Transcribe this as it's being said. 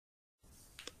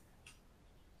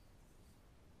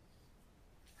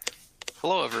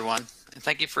Hello everyone, and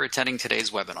thank you for attending today's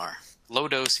webinar,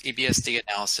 Low-Dose EBSD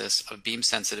Analysis of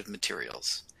Beam-Sensitive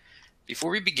Materials.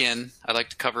 Before we begin, I'd like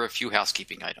to cover a few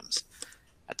housekeeping items.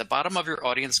 At the bottom of your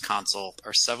audience console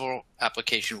are several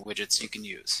application widgets you can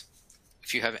use.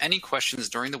 If you have any questions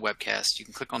during the webcast, you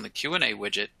can click on the Q&A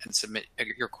widget and submit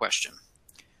your question.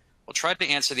 We'll try to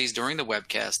answer these during the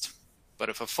webcast, but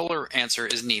if a fuller answer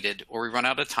is needed or we run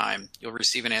out of time, you'll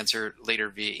receive an answer later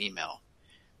via email.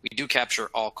 We do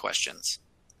capture all questions.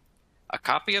 A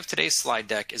copy of today's slide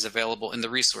deck is available in the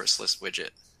resource list widget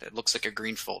that looks like a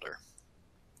green folder.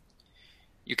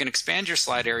 You can expand your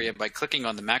slide area by clicking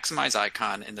on the maximize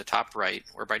icon in the top right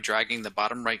or by dragging the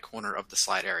bottom right corner of the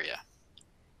slide area.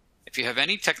 If you have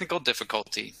any technical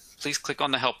difficulty, please click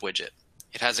on the help widget.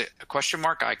 It has a question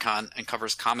mark icon and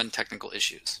covers common technical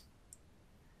issues.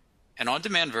 An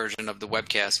on-demand version of the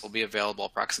webcast will be available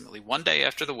approximately 1 day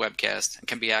after the webcast and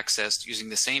can be accessed using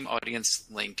the same audience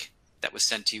link that was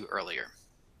sent to you earlier.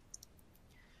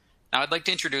 Now I'd like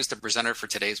to introduce the presenter for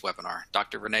today's webinar,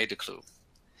 Dr. René Decloux.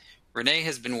 René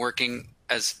has been working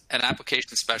as an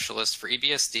application specialist for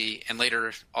EBSD and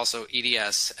later also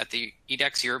EDS at the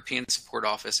EDAX European Support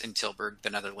Office in Tilburg,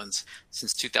 the Netherlands,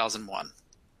 since 2001.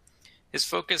 His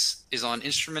focus is on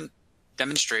instrument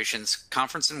demonstrations,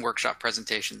 conference and workshop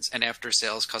presentations, and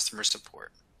after-sales customer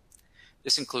support.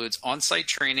 This includes on-site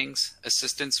trainings,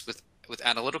 assistance with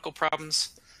analytical problems,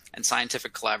 and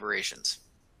scientific collaborations.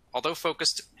 Although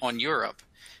focused on Europe,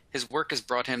 his work has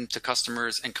brought him to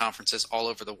customers and conferences all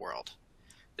over the world.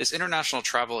 This international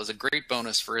travel is a great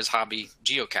bonus for his hobby,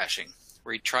 geocaching,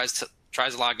 where he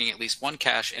tries logging at least one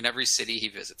cache in every city he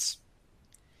visits.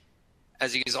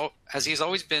 As he's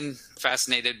always been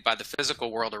fascinated by the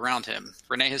physical world around him,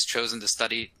 René has chose to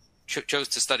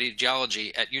study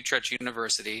geology at Utrecht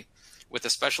University with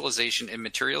a specialization in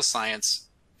materials science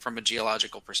from a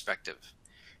geological perspective.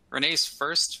 René's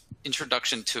first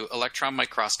introduction to electron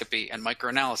microscopy and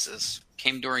microanalysis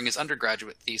came during his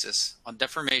undergraduate thesis on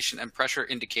deformation and pressure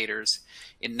indicators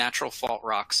in natural fault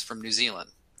rocks from New Zealand,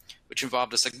 which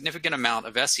involved a significant amount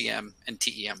of SEM and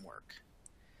TEM work.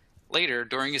 Later,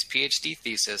 during his PhD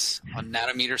thesis on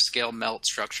nanometer scale melt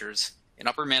structures in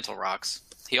upper mantle rocks,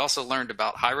 he also learned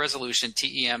about high-resolution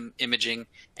TEM imaging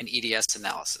and EDS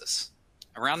analysis.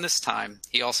 Around this time,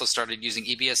 he also started using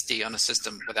EBSD on a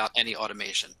system without any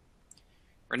automation.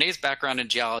 René's background in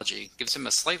geology gives him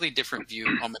a slightly different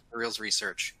view on materials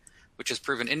research, which has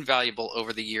proven invaluable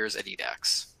over the years at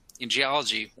EDAX. In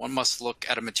geology, one must look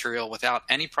at a material without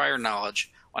any prior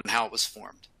knowledge on how it was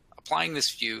formed. Applying this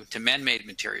view to man-made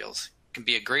materials can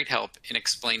be a great help in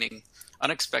explaining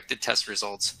unexpected test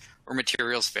results or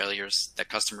materials failures that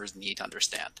customers need to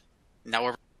understand. Now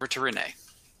over to René.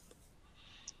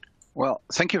 Well,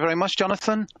 thank you very much,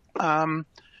 Jonathan.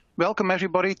 Welcome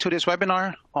everybody to this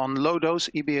webinar on low-dose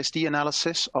EBSD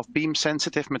analysis of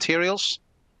beam-sensitive materials.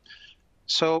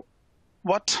 So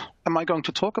what am I going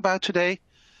to talk about today?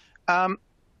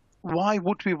 Why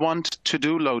would we want to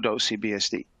do low-dose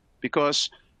EBSD? Because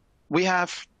we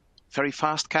have very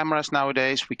fast cameras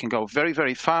nowadays. We can go very,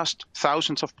 very fast,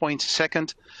 thousands of points a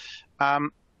second.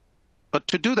 But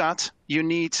to do that, you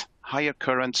need higher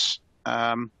currents,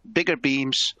 bigger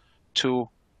beams to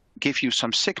give you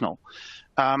some signal.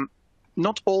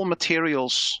 Not all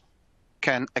materials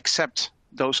can accept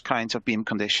those kinds of beam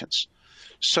conditions.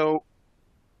 So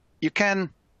you can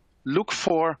look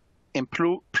for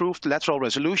improved lateral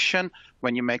resolution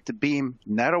when you make the beam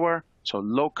narrower, so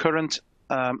low current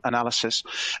analysis.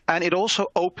 And it also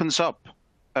opens up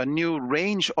a new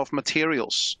range of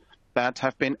materials that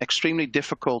have been extremely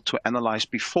difficult to analyze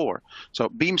before. So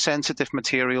beam-sensitive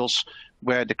materials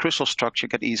where the crystal structure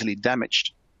get easily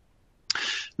damaged.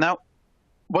 Now,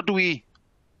 what do we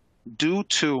do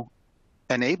to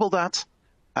enable that?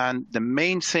 And the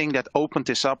main thing that opened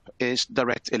this up is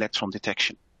direct electron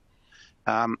detection.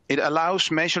 It allows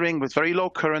measuring with very low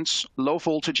currents, low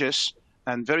voltages,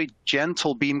 and very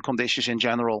gentle beam conditions in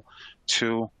general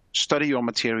to study your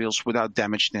materials without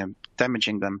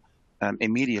damaging them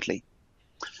immediately.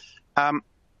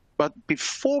 But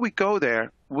before we go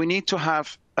there, we need to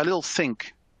have a little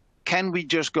think. Can we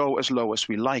just go as low as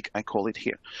we like? I call it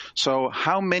here. So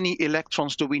how many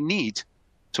electrons do we need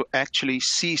to actually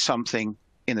see something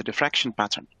in a diffraction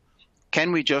pattern?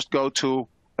 Can we just go to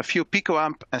a few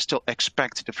picoamp and still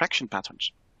expect diffraction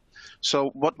patterns? So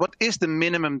what is the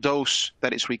minimum dose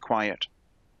that is required?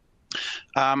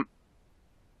 And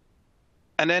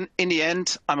then in the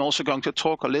end, I'm also going to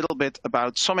talk a little bit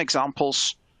about some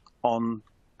examples on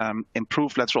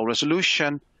improved lateral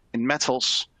resolution in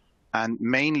metals, and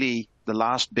mainly the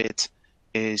last bit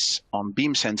is on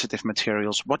beam-sensitive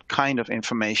materials. What kind of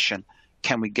information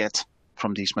can we get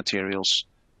from these materials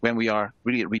when we are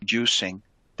really reducing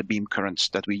the beam currents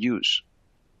that we use.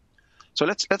 So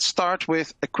let's start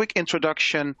with a quick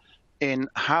introduction in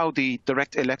how the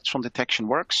direct electron detection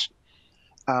works.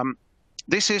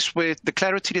 This is with the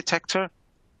clarity detector.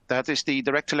 That is the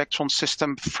direct electron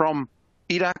system from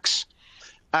EDAX.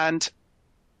 And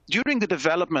during the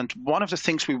development, one of the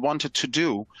things we wanted to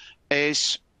do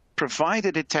is provide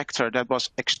a detector that was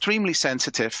extremely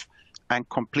sensitive and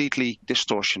completely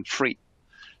distortion-free.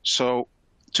 So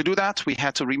to do that, we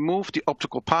had to remove the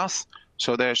optical path.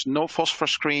 So there's no phosphor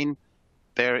screen,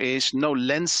 there is no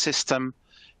lens system,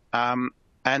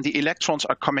 and the electrons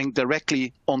are coming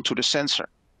directly onto the sensor,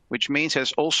 which means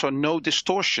there's also no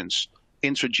distortions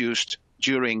introduced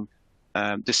during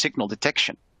the signal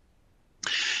detection.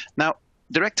 Now,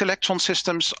 direct electron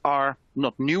systems are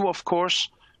not new, of course.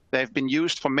 They've been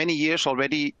used for many years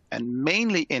already, and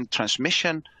mainly in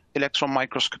transmission electron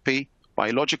microscopy,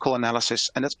 biological analysis,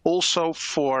 and it's also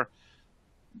for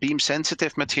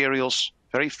beam-sensitive materials,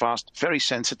 very fast, very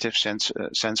sensitive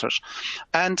sensors.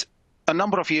 And a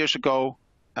number of years ago,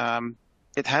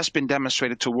 it has been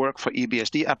demonstrated to work for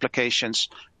EBSD applications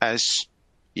as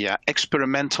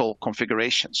experimental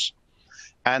configurations.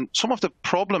 And some of the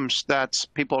problems that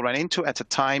people ran into at the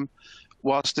time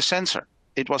was the sensor.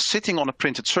 It was sitting on a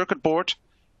printed circuit board,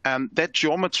 and that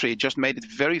geometry just made it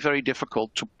very, very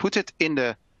difficult to put it in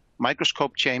the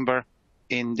microscope chamber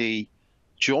in the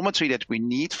geometry that we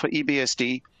need for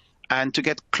EBSD and to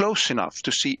get close enough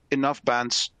to see enough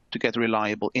bands to get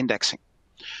reliable indexing.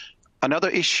 Another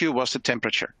issue was the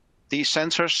temperature. These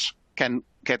sensors can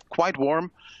get quite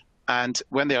warm, and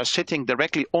when they are sitting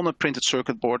directly on a printed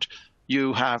circuit board,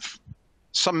 you have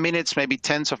some minutes, maybe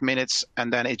tens of minutes,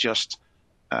 and then it just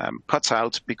cuts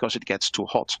out because it gets too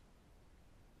hot.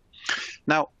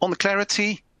 Now, on the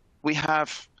clarity, we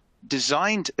have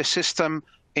designed a system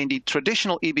in the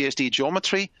traditional EBSD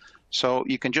geometry, so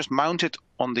you can just mount it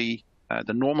on the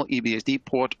normal EBSD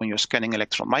port on your scanning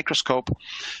electron microscope,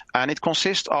 and it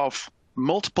consists of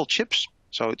multiple chips,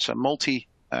 so it's a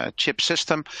multi-chip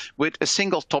system with a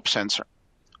single top sensor.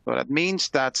 So that means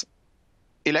that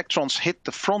electrons hit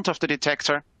the front of the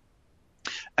detector,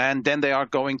 and then they are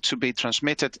going to be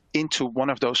transmitted into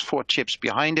one of those 4 chips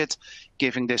behind it,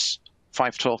 giving this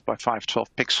 512 by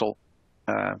 512 pixel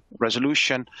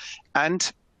resolution.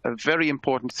 And a very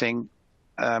important thing,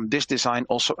 this design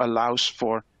also allows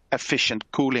for efficient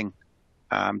cooling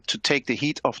to take the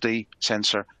heat of the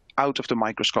sensor out of the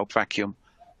microscope vacuum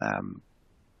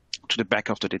to the back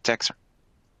of the detector.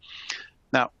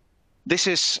 Now, this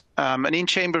is an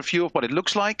in-chamber view of what it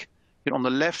looks like. On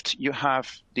the left, you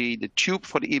have the tube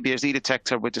for the EBSD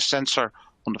detector with the sensor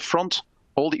on the front.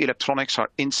 All the electronics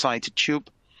are inside the tube,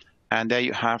 and there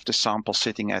you have the sample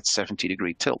sitting at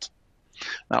 70-degree tilt.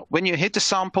 Now, when you hit the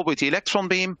sample with the electron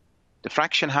beam,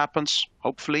 diffraction happens,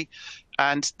 hopefully,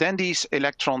 and then these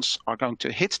electrons are going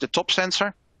to hit the top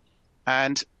sensor,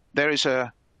 and there is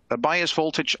a bias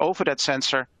voltage over that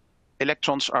sensor.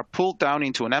 Electrons are pulled down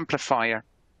into an amplifier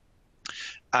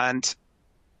and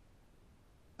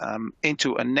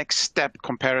into a next step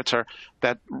comparator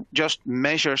that just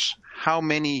measures how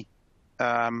many,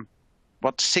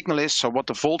 what the signal is, so what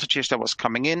the voltage is that was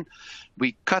coming in.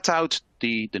 We cut out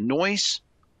the noise,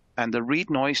 and the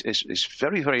read noise is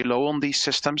very, very low on these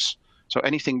systems. So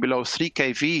anything below 3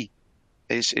 kV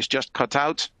is just cut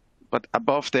out, but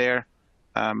above there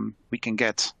we can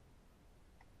get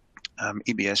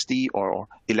EBSD or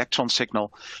electron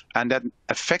signal, and that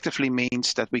effectively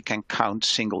means that we can count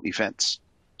single events.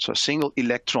 So single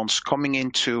electrons coming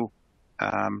into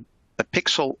a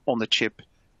pixel on the chip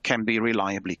can be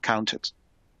reliably counted.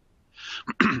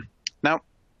 Now,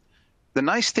 the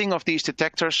nice thing of these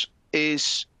detectors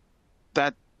is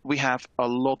that we have a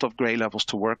lot of gray levels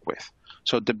to work with.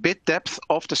 So the bit depth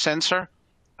of the sensor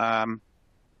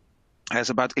has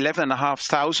about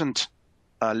 11,500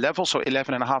 levels, so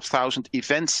 11,500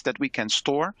 events that we can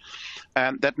store.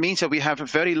 That means that we have a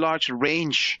very large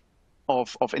range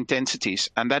of intensities,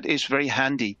 and that is very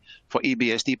handy for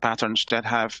EBSD patterns that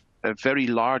have a very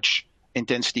large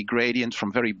intensity gradient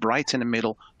from very bright in the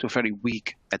middle to very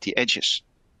weak at the edges.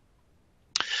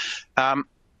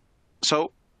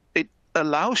 So it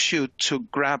allows you to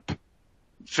grab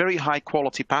very high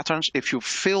quality patterns if you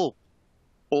fill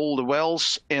all the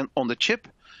wells on the chip,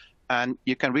 and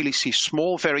you can really see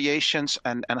small variations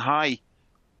and high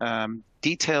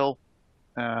detail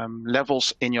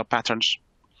levels in your patterns.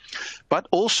 But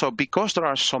also, because there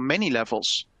are so many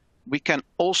levels, we can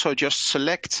also just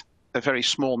select a very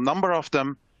small number of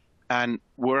them and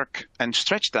work and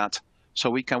stretch that, so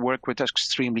we can work with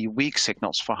extremely weak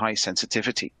signals for high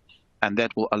sensitivity. and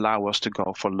that will allow us to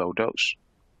go for low dose.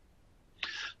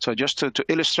 So just to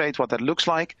illustrate what that looks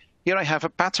like, here I have a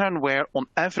pattern where on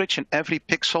average in every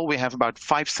pixel we have about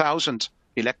 5,000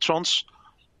 electrons.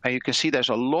 And you can see there's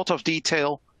a lot of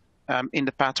detail in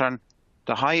the pattern.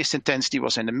 The highest intensity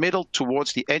was in the middle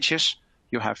towards the edges.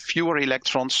 You have fewer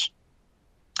electrons,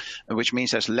 which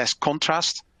means there's less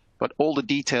contrast, but all the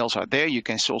details are there. You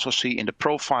can also see in the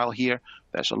profile here,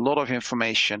 there's a lot of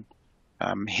information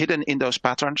hidden in those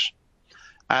patterns.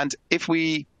 And if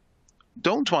we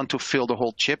don't want to fill the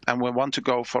whole chip and we want to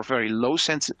go for very low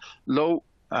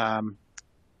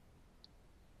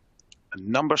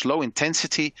numbers, low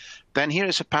intensity, then here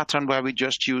is a pattern where we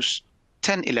just use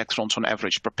 10 electrons on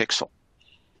average per pixel.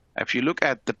 If you look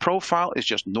at the profile, it's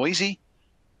just noisy,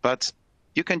 but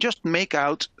you can just make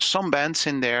out some bands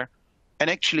in there, and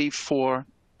actually for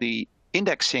the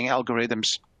indexing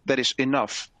algorithms, that is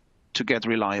enough to get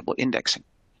reliable indexing.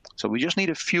 So we just need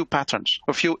a few patterns,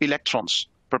 a few electrons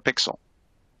per pixel.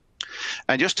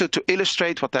 And just to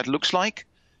illustrate what that looks like,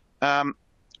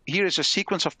 here is a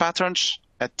sequence of patterns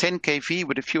at 10 kV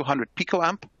with a few hundred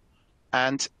picoamp,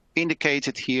 and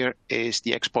indicated here is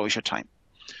the exposure time.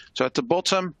 So at the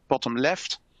bottom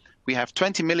left, we have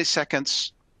 20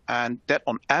 milliseconds, and that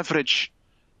on average,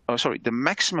 the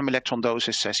maximum electron dose,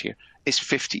 it says here, is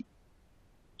 50.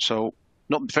 So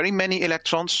not very many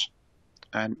electrons,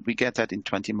 and we get that in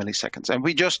 20 milliseconds. And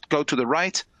we just go to the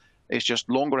right, it's just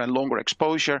longer and longer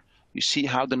exposure. You see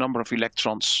how the number of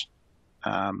electrons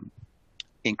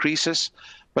increases.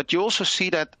 But you also see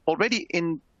that already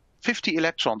in 50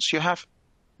 electrons, you have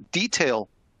detail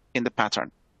in the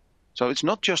pattern. So it's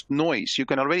not just noise. You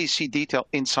can already see detail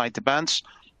inside the bands,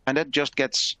 and that just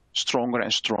gets stronger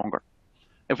and stronger.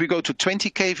 If we go to 20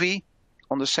 kV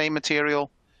on the same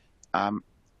material,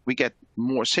 we get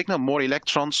more signal, more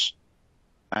electrons,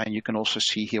 and you can also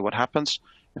see here what happens.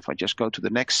 If I just go to the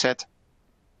next set,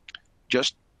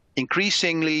 just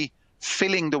increasingly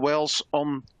filling the wells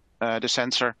on the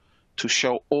sensor to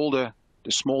show all the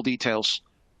small details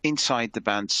inside the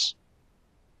bands.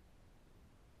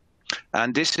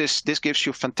 And this gives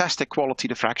you fantastic quality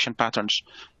diffraction patterns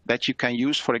that you can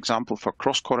use, for example, for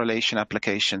cross-correlation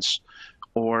applications,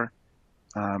 or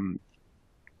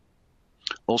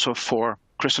also for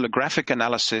crystallographic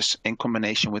analysis in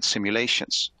combination with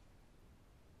simulations.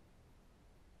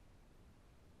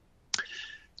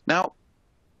 Now,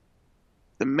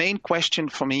 the main question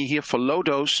for me here for low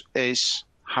dose is,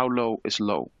 how low is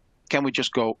low? Can we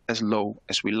just go as low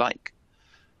as we like?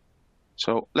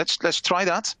 So let's try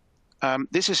that.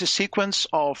 This is a sequence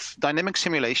of dynamic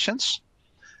simulations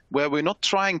where we're not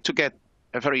trying to get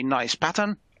a very nice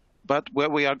pattern, but where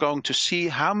we are going to see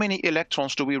how many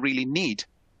electrons do we really need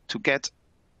to get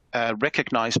a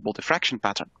recognizable diffraction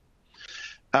pattern.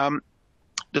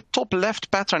 The top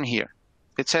left pattern here,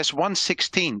 it says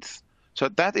 1/16. So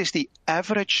that is the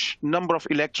average number of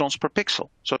electrons per pixel.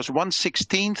 So it's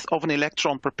 1/16 of an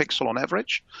electron per pixel on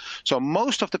average. So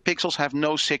most of the pixels have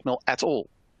no signal at all.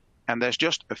 And there's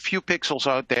just a few pixels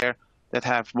out there that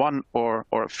have one or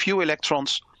a few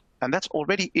electrons, and that's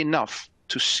already enough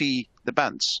to see the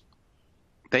bands.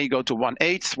 Then you go to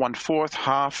 1/8, 1/4,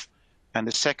 half, and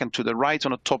the second to the right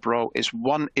on the top row is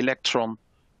 1 electron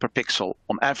per pixel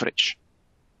on average.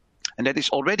 And that is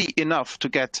already enough to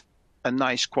get a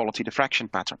nice quality diffraction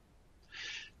pattern.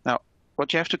 Now,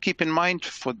 what you have to keep in mind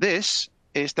for this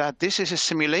is that this is a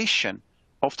simulation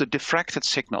of the diffracted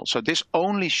signal. So this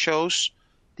only shows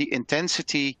the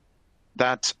intensity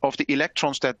of the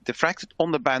electrons that diffracted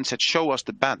on the bands that show us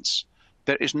the bands.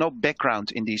 There is no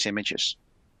background in these images.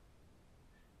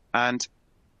 And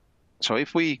so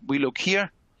if we look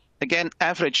here, again,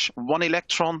 average 1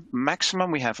 electron,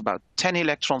 maximum we have about 10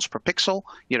 electrons per pixel,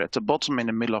 here at the bottom in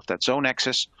the middle of that zone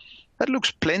axis. That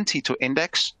looks plenty to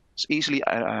index. It's easily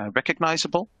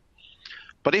recognizable.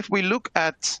 But if we look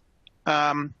at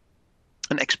an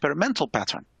experimental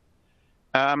pattern,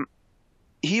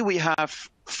 here we have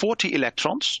 40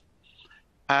 electrons,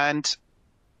 and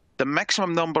the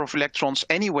maximum number of electrons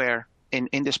anywhere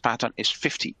in this pattern is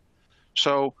 50.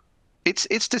 So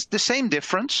it's the same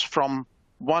difference from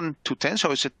 1 to 10,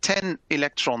 so it's a 10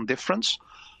 electron difference,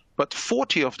 but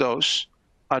 40 of those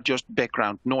are just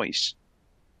background noise.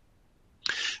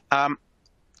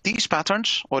 These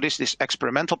patterns, or this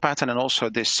experimental pattern and also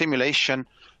this simulation,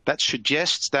 that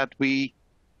suggests that we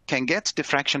can get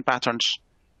diffraction patterns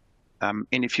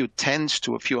in a few tens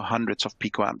to a few hundreds of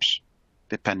picoamps,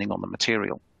 depending on the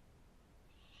material.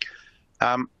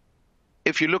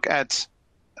 If you look at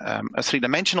a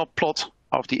three-dimensional plot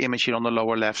of the image here on the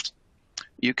lower left,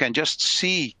 you can just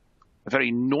see a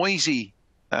very noisy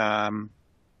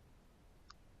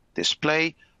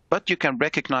display but you can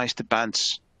recognize the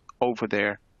bands over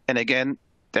there. And again,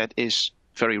 that is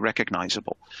very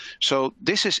recognizable. So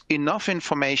this is enough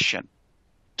information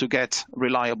to get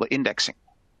reliable indexing,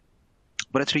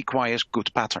 but it requires good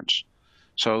patterns.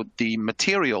 So the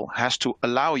material has to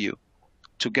allow you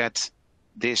to get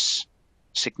this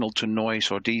signal to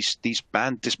noise, or this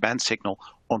band signal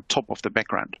on top of the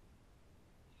background.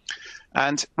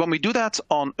 And when we do that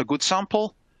on a good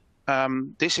sample,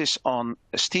 this is on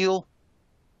a steel,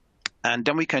 and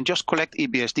then we can just collect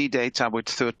EBSD data with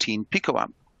 13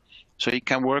 picoamp. So you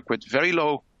can work with very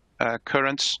low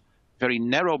currents, very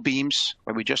narrow beams,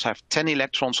 where we just have 10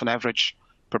 electrons on average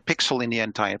per pixel in the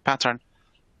entire pattern,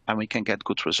 and we can get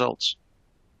good results.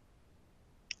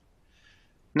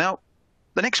 Now,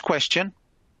 the next question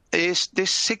is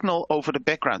this signal over the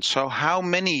background. So how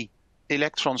many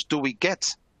electrons do we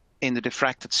get in the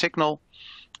diffracted signal,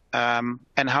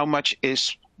 and how much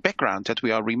is background that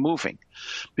we are removing?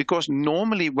 Because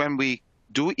normally when we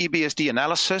do EBSD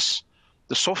analysis,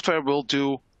 the software will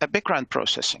do a background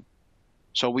processing.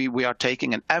 So we are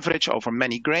taking an average over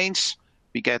many grains,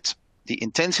 we get the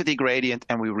intensity gradient,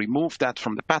 and we remove that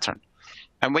from the pattern.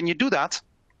 And when you do that,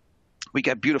 we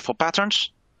get beautiful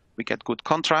patterns, we get good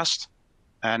contrast,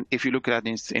 and if you look at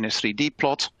it in a 3D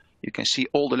plot, you can see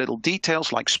all the little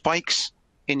details like spikes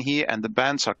in here, and the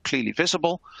bands are clearly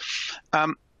visible.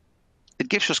 It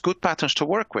gives us good patterns to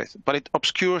work with, but it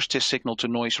obscures this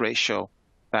signal-to-noise ratio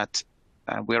that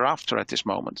we're after at this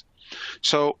moment.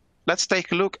 So let's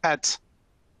take a look at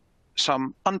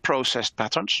some unprocessed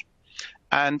patterns.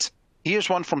 And here's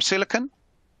one from silicon.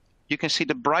 You can see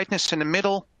the brightness in the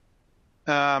middle.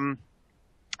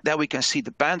 There we can see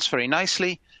the bands very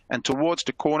nicely, and towards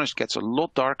the corners it gets a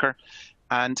lot darker.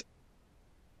 And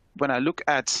when I look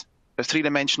at a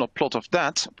three-dimensional plot of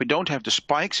that, we don't have the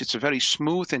spikes. It's a very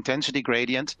smooth intensity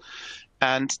gradient,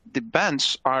 and the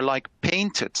bands are like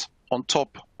painted on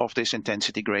top of this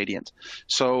intensity gradient.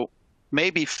 So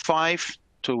maybe 5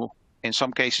 to, in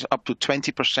some cases, up to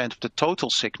 20% of the total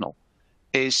signal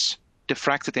is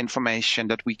diffracted information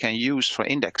that we can use for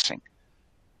indexing.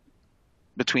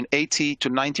 Between 80 to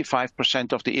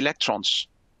 95% of the electrons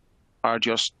are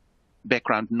just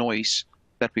background noise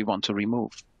that we want to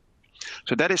remove.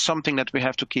 So that is something that we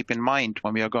have to keep in mind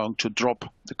when we are going to drop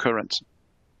the current.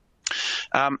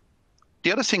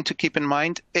 The other thing to keep in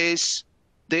mind is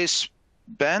this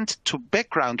band to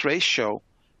background ratio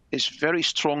is very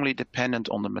strongly dependent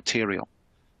on the material.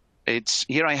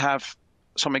 Here I have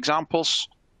some examples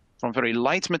from very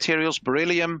light materials,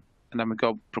 beryllium, and then we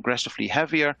go progressively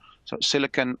heavier. So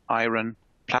silicon, iron,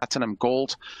 platinum,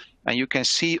 gold. And you can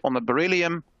see on the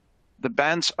beryllium, the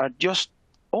bands are just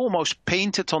almost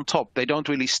painted on top. They don't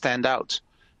really stand out.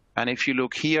 And if you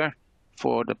look here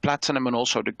for the platinum and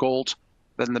also the gold,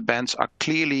 then the bands are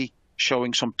clearly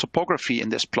showing some topography in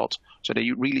this plot. So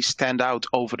they really stand out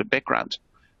over the background,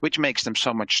 which makes them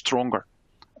so much stronger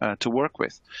to work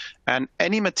with. And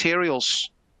any materials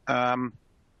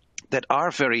that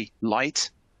are very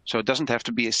light, so it doesn't have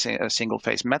to be a single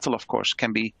phase metal, of course,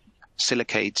 can be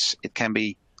silicates, it can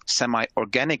be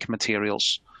semi-organic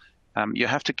materials. You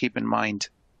have to keep in mind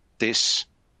this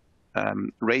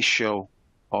ratio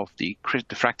of the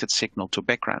diffracted signal to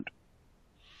background.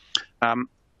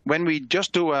 When we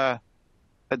just do a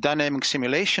dynamic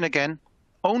simulation again,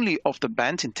 only of the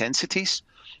band intensities,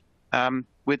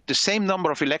 with the same number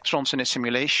of electrons in a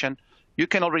simulation, you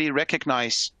can already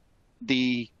recognize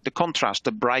the contrast,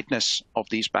 the brightness of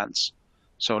these bands.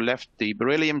 So left the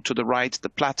beryllium, to the right the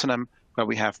platinum, where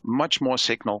we have much more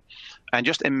signal. And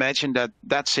just imagine that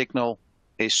that signal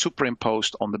is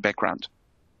superimposed on the background.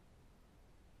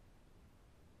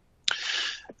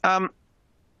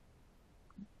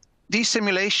 These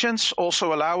simulations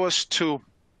also allow us to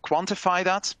quantify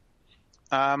that.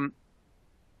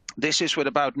 This is with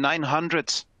about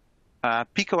 900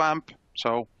 picoamp,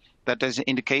 so that is an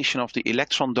indication of the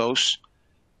electron dose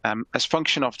as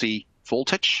function of the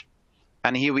voltage.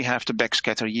 And here we have the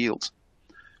backscatter yield.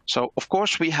 So of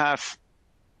course we have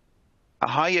a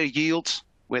higher yield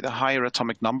with a higher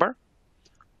atomic number,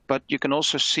 but you can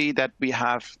also see that we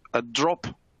have a drop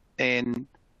in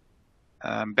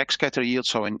backscatter yield,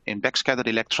 so in backscattered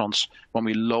electrons, when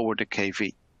we lower the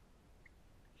kV.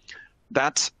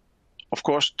 That, of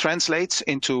course, translates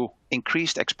into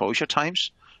increased exposure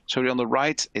times. So on the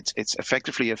right, it's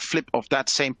effectively a flip of that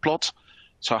same plot.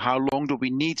 So how long do we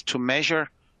need to measure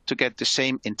to get the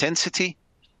same intensity?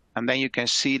 And then you can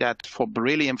see that for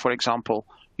beryllium, for example,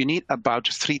 you need about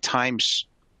 3 times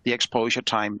the exposure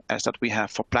time as that we have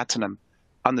for platinum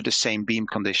under the same beam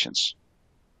conditions.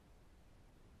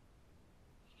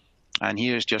 And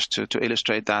here's just to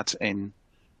illustrate that in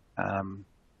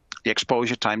the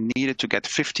exposure time needed to get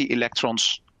 50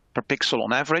 electrons per pixel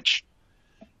on average.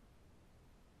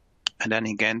 And then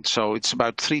again, so it's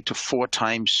about 3 to 4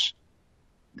 times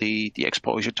the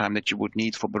exposure time that you would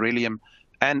need for beryllium.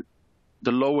 And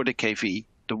the lower the kV,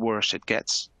 the worse it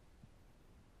gets.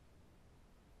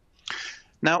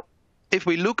 Now, if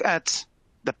we look at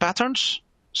the patterns,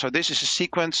 so this is a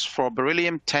sequence for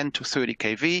beryllium 10 to 30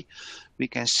 kV. We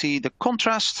can see the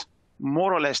contrast,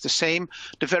 more or less the same.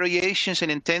 The variations in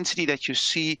intensity that you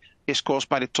see is caused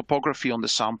by the topography on the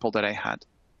sample that I had.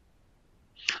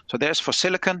 So there's for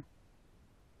silicon.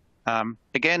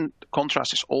 Again, the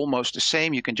contrast is almost the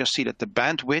same. You can just see that the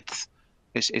bandwidth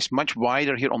is much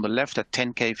wider here on the left at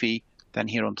 10 kV than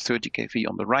here on 30 kV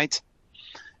on the right.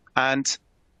 And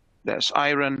there's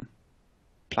iron,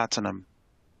 platinum,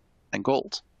 and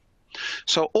gold.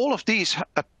 So all of these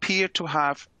appear to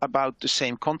have about the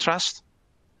same contrast.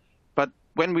 But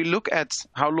when we look at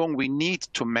how long we need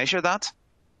to measure that,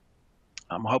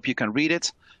 I hope you can read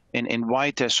it. In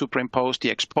white, they're superimposed the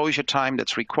exposure time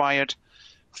that's required.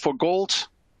 For gold,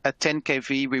 at 10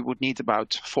 kV, we would need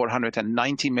about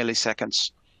 490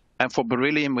 milliseconds. And for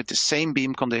beryllium, with the same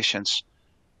beam conditions,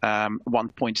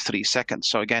 1.3 seconds.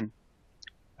 So again,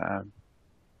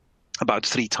 about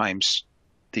 3 times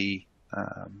the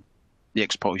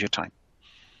exposure time.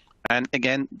 And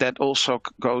again, that also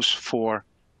goes for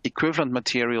equivalent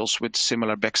materials with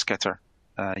similar backscatter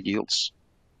yields.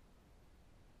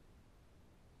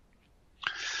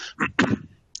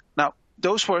 Now,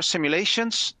 those were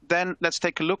simulations. Then let's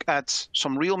take a look at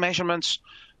some real measurements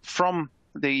from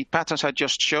the patterns I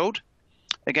just showed.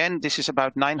 Again, this is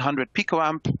about 900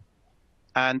 picoamp,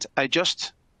 and I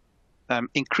just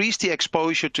increased the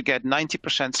exposure to get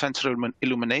 90% central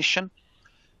illumination.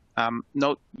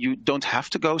 No, you don't have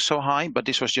to go so high, but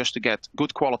this was just to get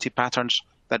good quality patterns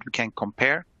that we can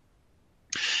compare.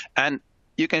 And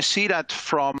you can see that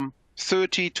from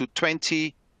 30 to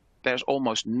 20, there's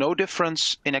almost no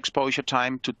difference in exposure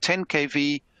time. To 10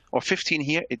 kV or 15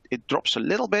 here, it drops a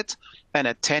little bit, and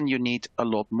at 10 you need a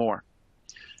lot more.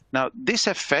 Now, this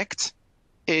effect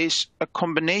is a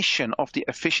combination of the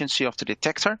efficiency of the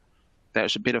detector.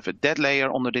 There's a bit of a dead layer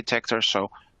on the detector,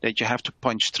 so that you have to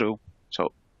punch through.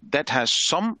 So that has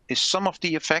some of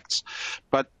the effects,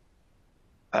 but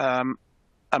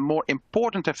a more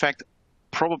important effect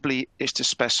probably is the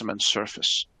specimen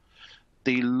surface.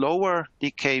 The lower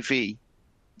the kV,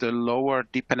 the lower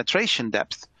the penetration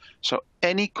depth. So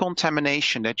any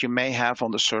contamination that you may have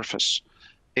on the surface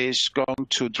is going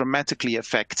to dramatically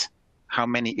affect how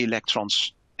many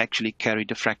electrons actually carry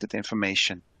diffracted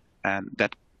information, and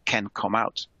that can come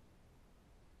out.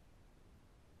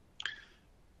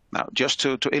 Now, just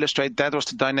to illustrate, that was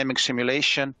the dynamic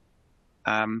simulation,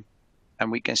 and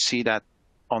we can see that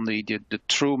on the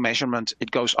true measurement,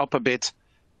 it goes up a bit,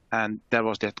 and that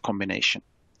was that combination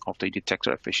of the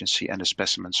detector efficiency and the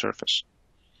specimen surface.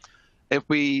 If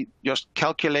we just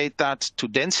calculate that to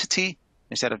density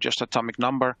instead of just atomic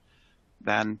number,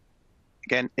 then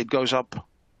again, it goes up a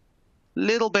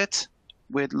little bit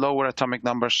with lower atomic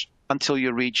numbers until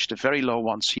you reach the very low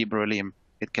ones, here beryllium,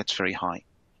 it gets very high.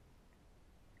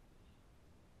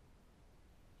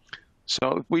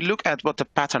 So if we look at what the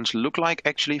patterns look like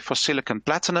actually for silicon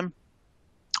platinum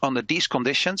under these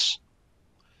conditions,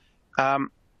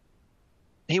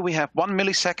 here we have 1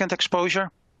 millisecond exposure.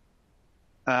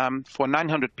 For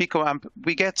 900 picoamp,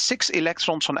 we get 6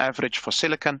 electrons on average for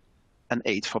silicon and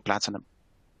 8 for platinum.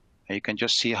 And you can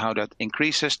just see how that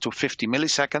increases to 50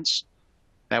 milliseconds.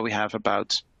 Now we have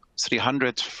about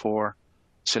 300 for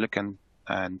silicon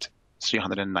and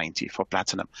 390 for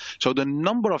platinum. So the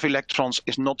number of electrons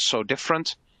is not so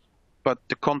different, but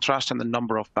the contrast and the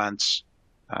number of bands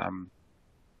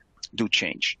do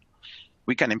change.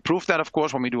 We can improve that, of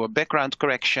course, when we do a background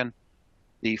correction.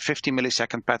 The 50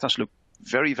 millisecond patterns look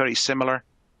very, very similar,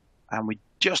 and we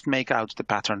just make out the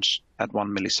patterns at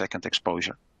 1 millisecond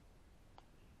exposure.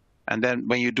 And then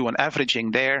when you do an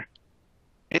averaging there,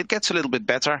 it gets a little bit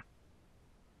better.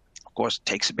 Of course, it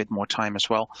takes a bit more time as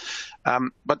well.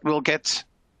 But we'll get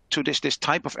to this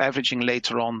type of averaging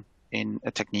later on in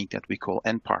a technique that we call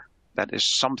NPAR. That is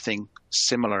something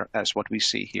similar as what we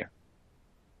see here.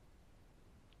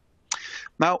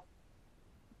 Now,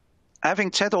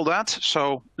 having said all that,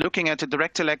 so looking at the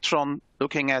direct electron,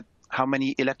 looking at how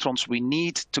many electrons we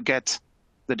need to get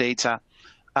the data,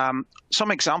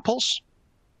 some examples.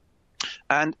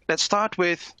 And let's start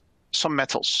with some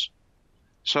metals.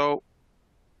 So,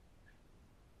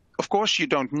 of course, you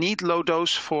don't need low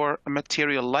dose for a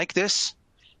material like this.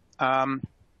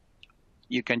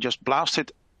 You can just blast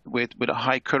it with a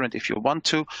high current if you want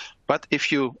to. But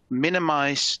if you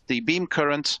minimize the beam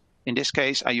current, In this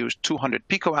case, I use 200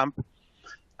 picoamp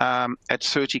at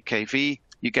 30 kV.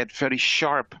 You get very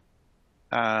sharp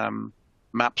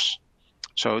maps.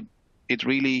 So it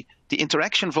really, the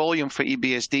interaction volume for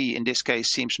EBSD in this case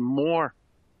seems more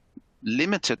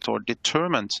limited or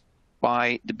determined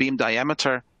by the beam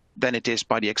diameter than it is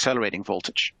by the accelerating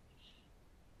voltage.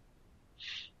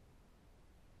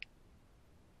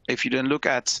 If you then look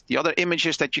at the other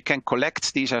images that you can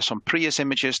collect, these are some Prius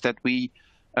images that we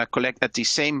collect at the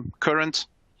same current.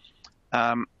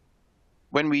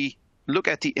 When we look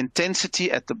at the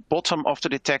intensity at the bottom of the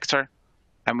detector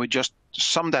and we just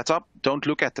sum that up, don't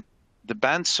look at the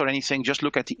bands or anything, just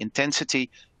look at the intensity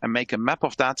and make a map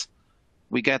of that,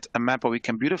 we get a map where we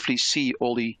can beautifully see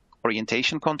all the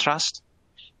orientation contrast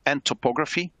and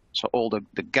topography. So all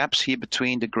the gaps here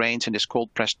between the grains in this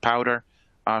cold pressed powder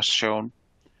are shown.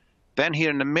 Then here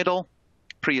in the middle,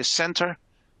 Prius center,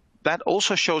 that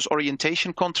also shows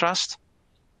orientation contrast,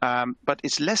 but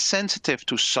it's less sensitive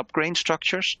to subgrain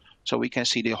structures, so we can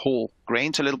see the whole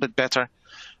grains a little bit better.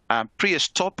 Prius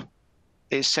top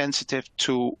is sensitive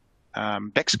to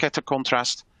backscatter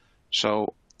contrast,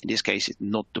 so in this case it's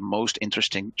not the most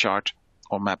interesting chart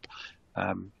or map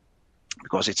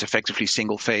because it's effectively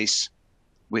single phase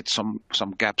with some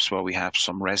gaps where we have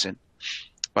some resin.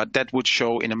 But that would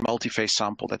show in a multi-phase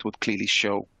sample, that would clearly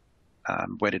show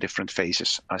where the different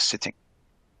phases are sitting.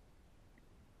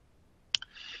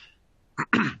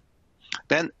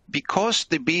 Then, because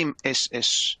the beam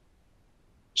is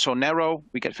so narrow,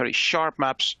 we get very sharp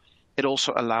maps. It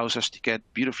also allows us to get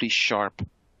beautifully sharp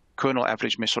kernel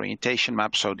average misorientation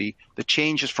maps. So the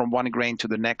changes from one grain to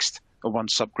the next, or one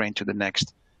subgrain to the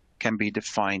next, can be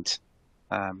defined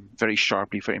very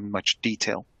sharply, very much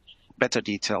detail. Better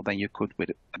detail than you could with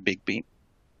a big beam.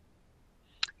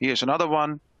 Here's another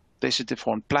one. This is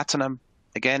deformed platinum.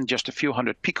 Again, just a few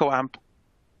hundred picoamp,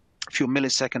 a few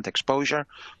millisecond exposure.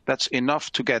 That's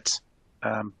enough to get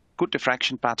good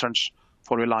diffraction patterns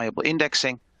for reliable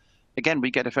indexing. Again,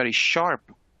 we get a very sharp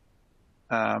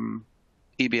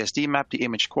EBSD map, the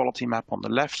image quality map on the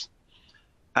left.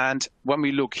 And when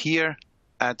we look here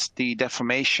at the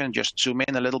deformation, just zoom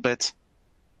in a little bit,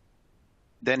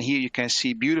 then here you can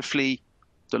see beautifully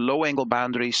the low angle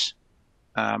boundaries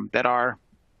that are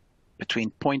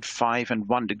between 0.5 and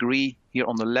 1 degree here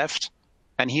on the left.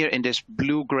 And here in this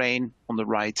blue grain on the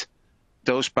right,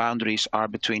 those boundaries are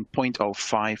between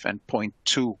 0.05 and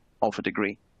 0.2 of a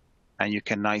degree. And you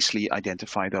can nicely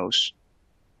identify those.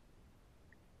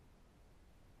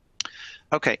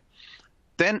 Okay,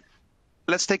 then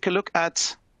let's take a look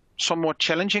at some more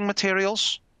challenging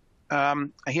materials. Here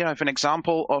I have an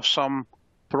example of some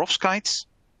perovskites.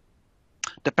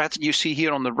 The pattern you see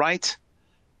here on the right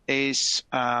is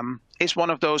one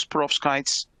of those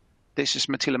perovskites. This is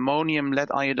methylammonium lead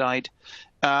iodide.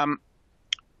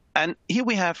 And here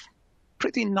we have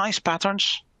pretty nice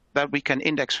patterns that we can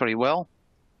index very well.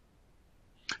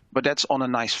 But that's on a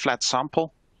nice flat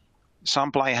sample. The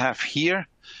sample I have here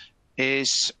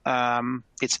is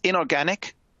it's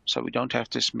inorganic, so we don't have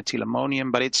this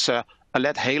methylammonium, but it's a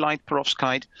lead halide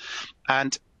perovskite.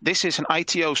 And this is an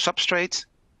ITO substrate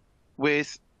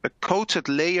with a coated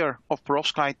layer of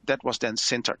perovskite that was then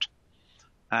sintered.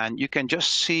 And you can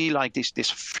just see like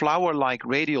this flower-like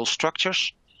radial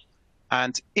structures.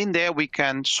 And in there we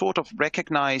can sort of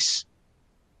recognize,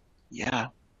 yeah,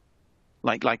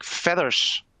 like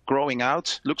feathers growing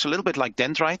out. Looks a little bit like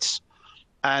dendrites.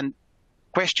 And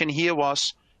question here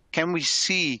was, can we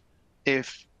see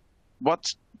if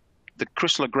what the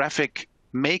crystallographic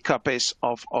makeup is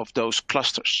of those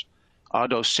clusters? Are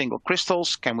those single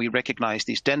crystals? Can we recognize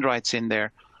these dendrites in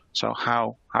there? So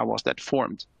how was that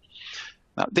formed?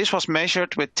 Now, this was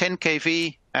measured with 10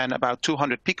 kV and about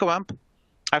 200 picoamp.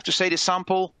 I have to say the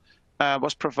sample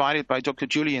was provided by Dr.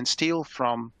 Julian Steele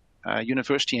from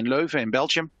University in Leuven in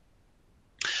Belgium.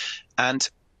 And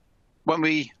when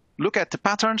we look at the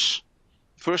patterns,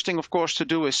 first thing, of course, to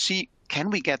do is see, can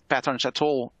we get patterns at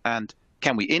all and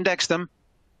can we index them?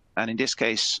 And in this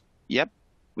case, yep,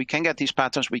 we can get these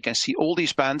patterns. We can see all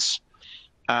these bands.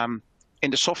 In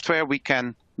the software, we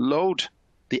can load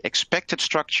the expected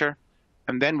structure,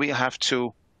 and then we have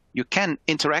to, you can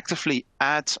interactively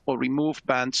add or remove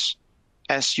bands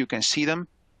as you can see them.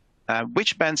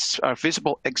 Which bands are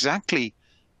visible exactly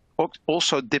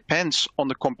also depends on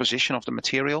the composition of the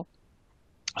material.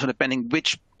 So depending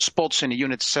which spots in the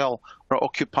unit cell are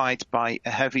occupied by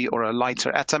a heavy or a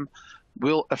lighter atom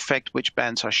will affect which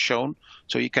bands are shown.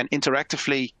 So you can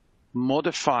interactively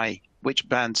modify which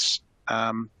bands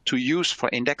to use for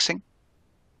indexing.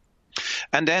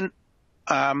 And then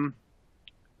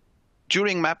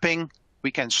during mapping,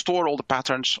 we can store all the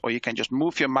patterns, or you can just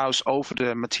move your mouse over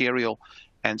the material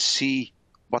and see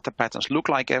what the patterns look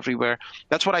like everywhere.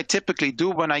 That's what I typically do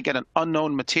when I get an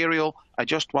unknown material. I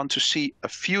just want to see a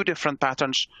few different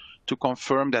patterns to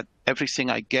confirm that everything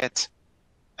I get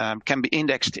can be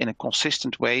indexed in a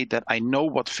consistent way, that I know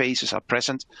what phases are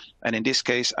present. And in this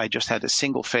case, I just had a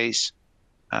single phase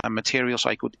material, so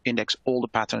I could index all the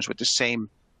patterns with the same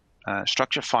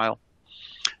structure file.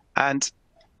 And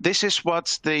this is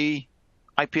what the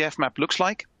IPF map looks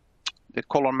like, the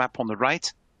color map on the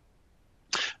right.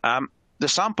 The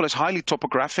sample is highly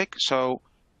topographic, so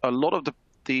a lot of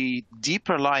the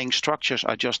deeper lying structures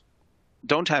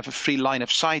don't have a free line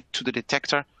of sight to the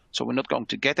detector, so we're not going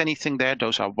to get anything there.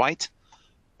 Those are white.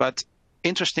 But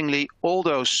interestingly, all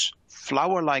those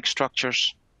flower-like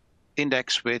structures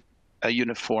index with a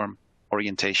uniform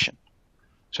orientation.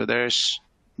 So there's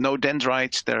no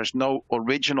dendrites, there's no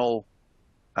original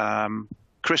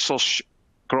crystals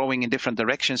growing in different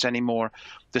directions anymore.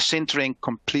 The sintering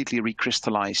completely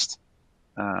recrystallized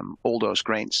all those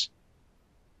grains.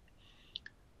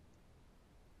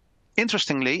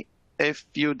 Interestingly, if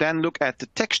you then look at the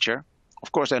texture,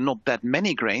 of course, there are not that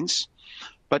many grains,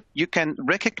 but you can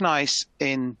recognize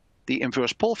in the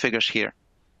inverse pole figures here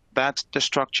that the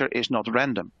structure is not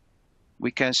random.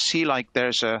 We can see like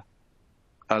there's a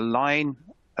line,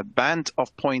 a band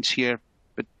of points here,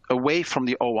 but away from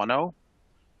the 010,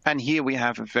 and here we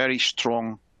have a very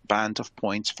strong band of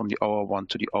points from the 001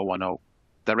 to the 010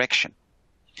 direction.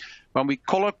 When we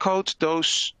color code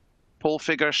those pole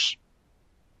figures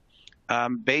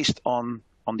based on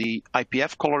the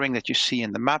IPF coloring that you see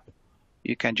in the map,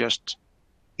 you can just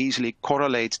easily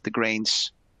correlate the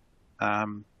grains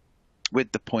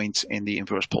with the points in the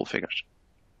inverse pole figures.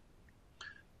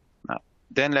 Now,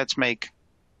 then let's make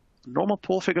normal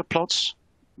pole figure plots.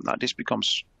 Now this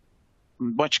becomes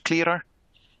much clearer.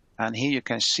 And here you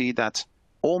can see that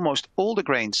almost all the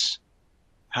grains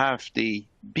have the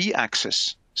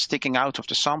B-axis sticking out of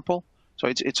the sample. So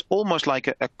it's almost like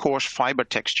a coarse fiber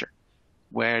texture,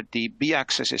 where the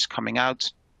B-axis is coming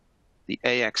out, the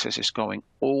A-axis is going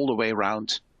all the way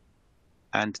around,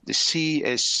 and the C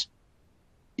is,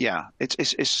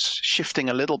 it's shifting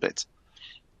a little bit.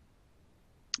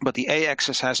 But the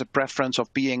A-axis has a preference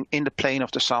of being in the plane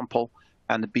of the sample,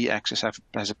 and the B-axis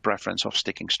has a preference of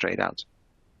sticking straight out.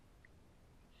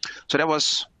 So that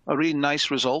was a really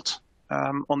nice result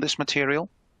on this material.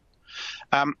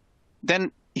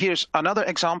 Then here's another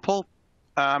example.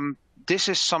 This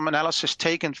is some analysis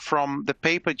taken from the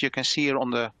paper you can see here on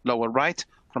the lower right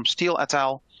from Steele et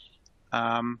al.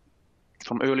 From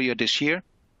earlier this year.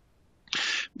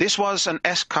 This was an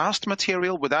S-cast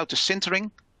material without the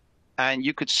sintering, and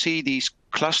you could see these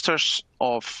clusters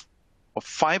of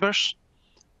fibers.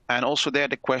 And also there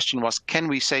the question was, can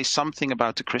we say something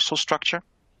about the crystal structure?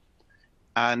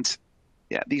 And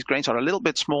yeah, these grains are a little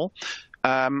bit small,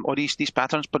 or these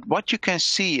patterns, but what you can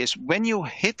see is when you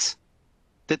hit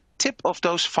the tip of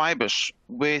those fibers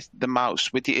with the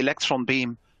mouse, with the electron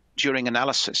beam during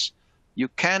analysis, you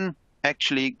can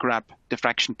actually grab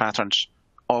diffraction patterns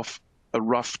of a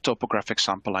rough topographic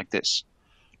sample like this.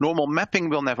 Normal mapping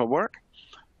will never work,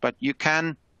 but you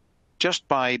can, just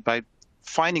by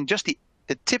finding just the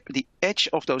tip, the edge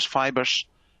of those fibers,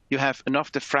 you have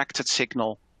enough diffracted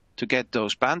signal to get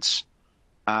those bands.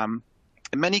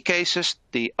 In many cases,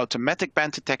 the automatic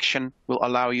band detection will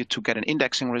allow you to get an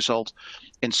indexing result.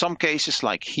 In some cases,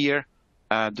 like here,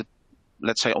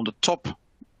 let's say on the top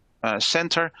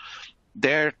center,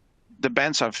 there the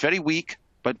bands are very weak,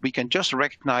 but we can just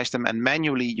recognize them, and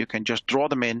manually you can just draw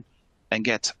them in and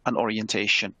get an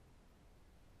orientation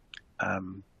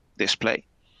display.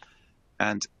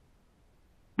 And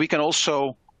we can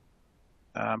also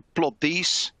plot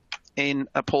these in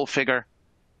a pole figure,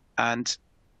 and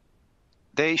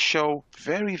they show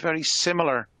very, very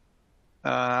similar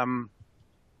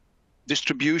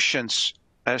distributions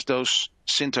as those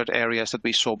sintered areas that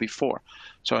we saw before.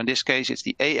 So in this case, it's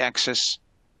the A-axis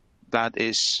that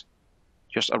is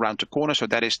just around the corner. So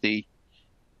that is the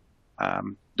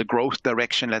growth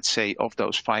direction, let's say, of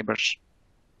those fibers.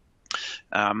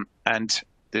 And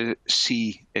the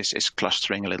C is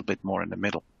clustering a little bit more in the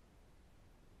middle.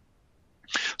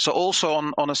 So also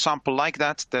on a sample like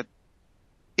that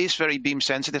is very beam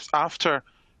sensitive, after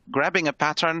grabbing a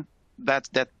pattern that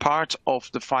part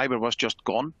of the fiber was just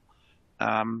gone,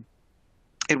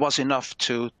 it was enough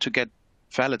to get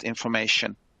valid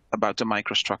information about the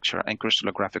microstructure and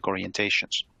crystallographic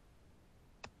orientations.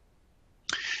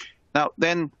 Now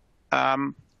then,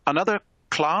 another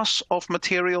class of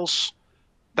materials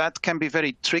that can be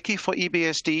very tricky for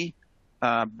EBSD,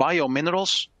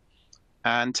 biominerals.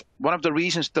 And one of the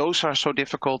reasons those are so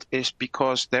difficult is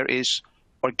because there is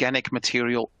organic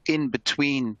material in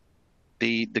between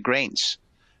the grains.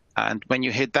 And when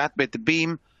you hit that with the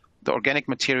beam, the organic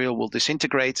material will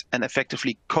disintegrate and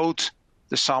effectively coat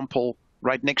the sample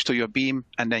right next to your beam,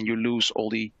 and then you lose all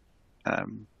the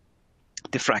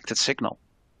diffracted signal.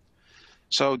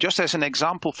 So just as an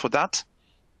example for that,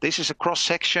 this is a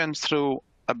cross-section through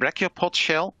a brachiopod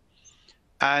shell.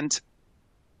 And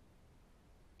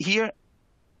here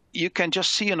you can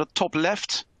just see on the top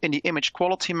left in the image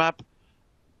quality map,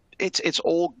 it's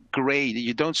all gray.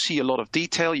 You don't see a lot of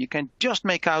detail. You can just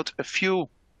make out a few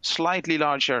slightly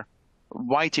larger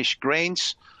whitish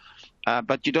grains,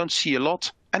 but you don't see a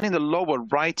lot. And in the lower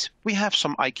right, we have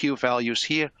some IQ values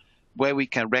here where we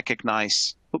can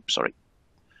recognize,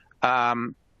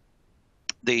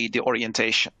 the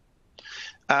orientation.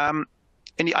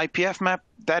 In the IPF map,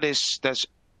 that's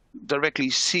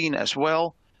directly seen as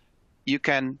well. You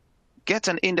can get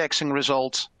an indexing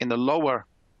result in the lower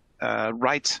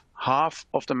right half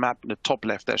of the map. In the top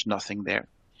left, there's nothing there.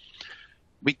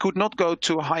 We could not go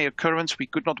to higher currents. We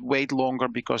could not wait longer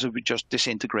because it would just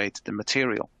disintegrate the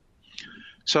material.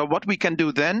 So what we can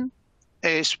do then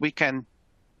is we can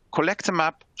collect the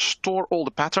map, store all the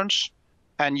patterns,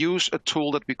 and use a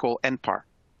tool that we call NPAR,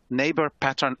 Neighbor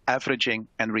Pattern Averaging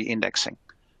and Reindexing.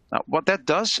 Now, what that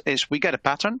does is we get a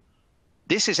pattern.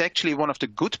 This is actually one of the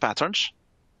good patterns.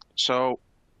 So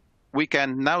we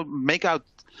can now make out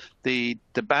the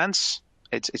bands.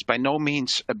 It's by no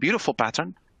means a beautiful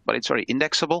pattern, but it's very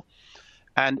indexable.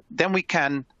 And then we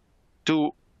can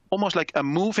do almost like a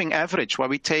moving average where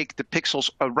we take the pixels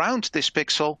around this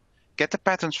pixel, get the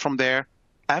patterns from there,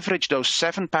 average those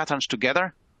 7 patterns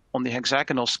together on the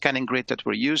hexagonal scanning grid that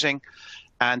we're using,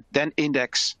 and then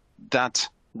index that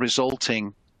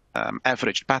resulting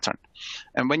averaged pattern.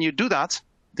 And when you do that,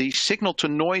 the signal to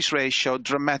noise ratio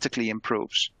dramatically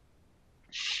improves.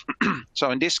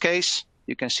 So in this case,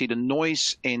 you can see the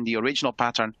noise in the original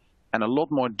pattern and a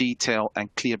lot more detail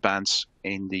and clear bands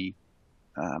in the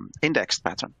indexed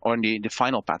pattern or in the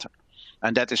final pattern.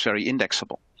 And that is very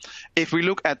indexable. If we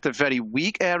look at the very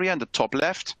weak area in the top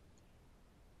left,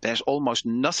 there's almost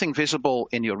nothing visible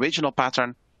in the original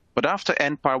pattern. But after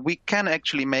NPAR, we can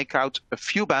actually make out a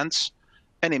few bands.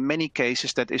 And in many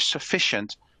cases, that is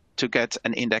sufficient to get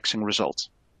an indexing result.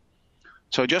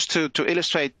 So just to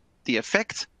illustrate the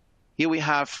effect, here we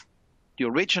have the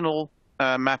original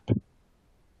map.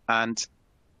 And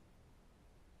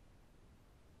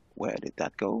where did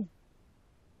that go?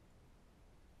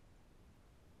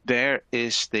 There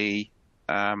is the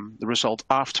result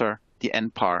after the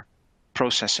NPAR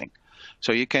processing.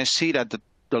 So you can see that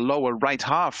the lower right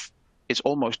half is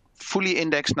almost fully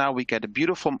indexed now. We get a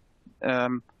beautiful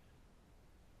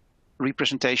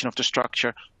representation of the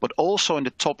structure, but also in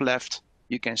the top left,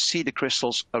 you can see the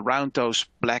crystals around those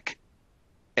black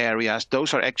areas.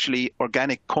 Those are actually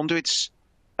organic conduits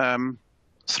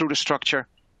through the structure,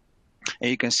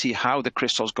 and you can see how the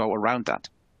crystals go around that.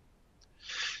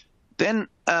 Then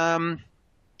the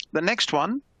next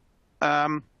one,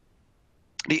 the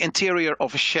interior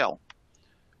of a shell.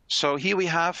 So here we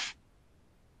have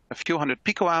a few hundred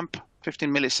picoamp,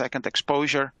 15 millisecond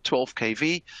exposure, 12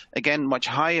 kV. Again, much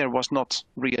higher was not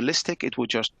realistic. It would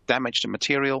just damage the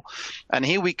material. And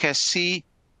here we can see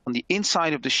on the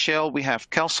inside of the shell, we have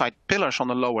calcite pillars on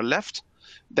the lower left.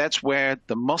 That's where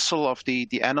the muscle of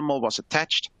the animal was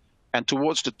attached. And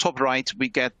towards the top right, we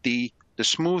get the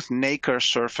smooth nacre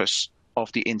surface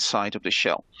of the inside of the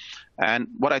shell. And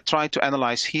what I try to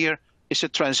analyze here is the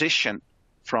transition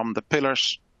from the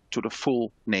pillars to the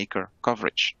full nacre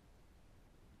coverage.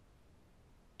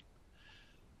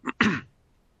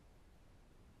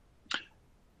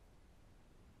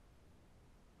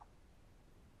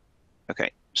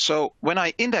 Okay, so when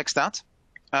I index that,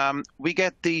 we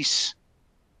get these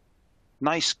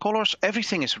nice colors.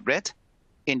 Everything is red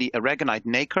in the aragonite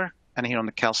nacre, and here on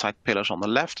the calcite pillars on the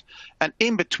left. And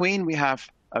in between, we have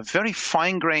a very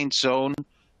fine-grained zone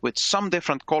with some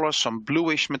different colors, some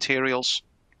bluish materials.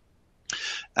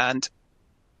 And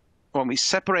when we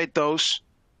separate those,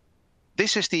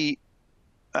 this is the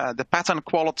pattern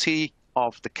quality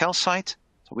of the calcite.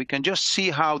 So we can just see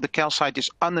how the calcite is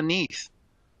underneath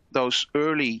those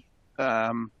early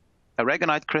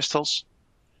aragonite crystals.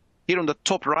 Here on the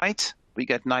top right, we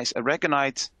get nice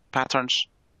aragonite patterns.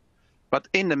 But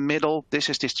in the middle, this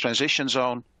is this transition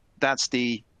zone. That's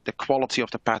the quality of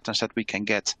the patterns that we can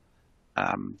get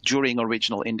during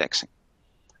original indexing.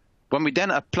 When we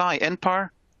then apply NPAR,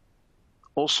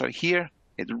 also here,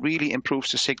 it really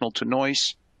improves the signal to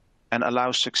noise and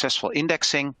allows successful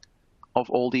indexing of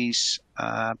all these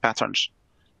patterns.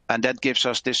 And that gives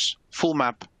us this full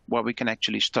map where we can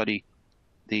actually study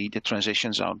the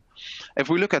transition zone. If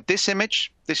we look at this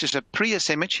image, this is a Prius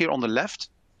image here on the left.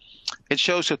 It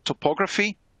shows a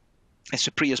topography. It's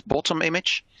a Prius bottom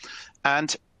image.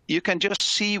 And you can just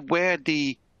see where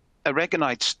the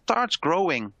aragonite starts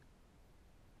growing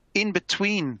in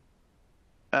between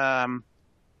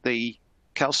the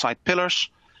calcite pillars.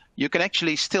 You can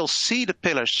actually still see the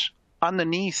pillars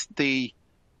underneath the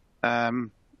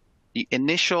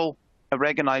initial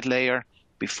aragonite layer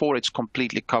before it's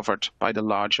completely covered by the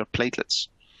larger platelets.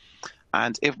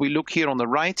 And if we look here on the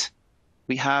right,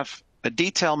 we have a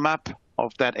detail map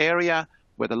of that area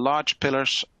where the large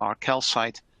pillars are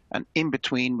calcite, and in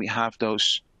between we have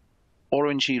those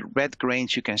orangey red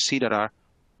grains you can see that are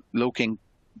looking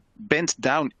bent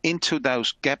down into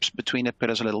those gaps between the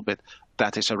pillars a little bit.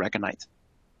 That is aragonite.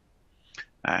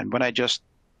 And when I just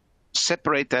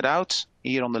separate that out,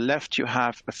 here on the left you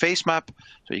have a phase map,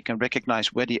 so you can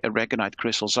recognize where the aragonite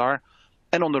crystals are,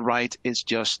 and on the right is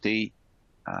just the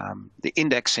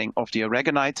indexing of the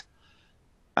aragonite.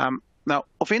 Now,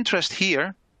 of interest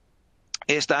here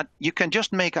is that you can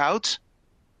just make out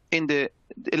in a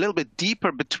little bit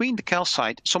deeper between the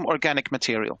calcite some organic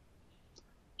material.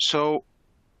 So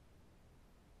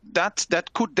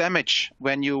that could damage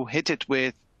when you hit it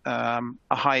with a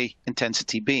high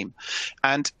intensity beam.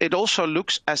 And it also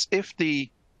looks as if the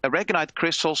aragonite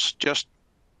crystals just,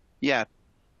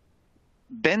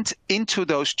 bent into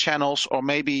those channels, or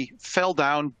maybe fell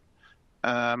down,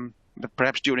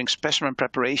 perhaps during specimen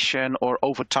preparation or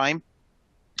over time.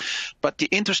 But the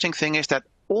interesting thing is that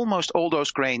almost all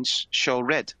those grains show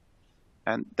red.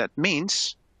 And that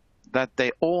means that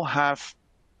they all have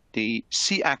the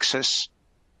C-axis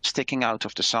sticking out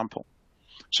of the sample.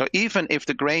 So even if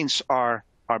the grains are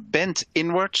bent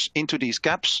inwards into these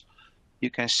gaps, you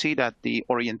can see that the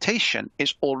orientation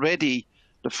is already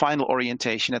the final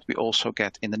orientation that we also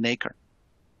get in the nacre.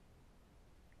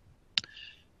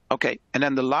 Okay, and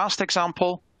then the last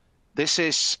example, this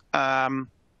is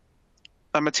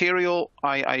a material,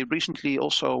 I recently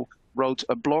also wrote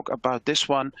a blog about this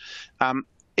one.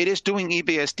 It is doing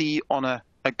EBSD on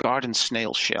a garden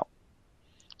snail shell.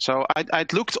 So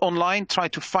I'd looked online,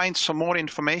 tried to find some more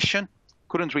information,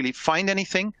 couldn't really find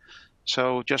anything.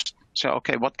 So just say,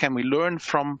 okay, what can we learn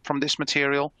from this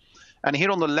material? And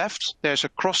here on the left, there's a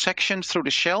cross-section through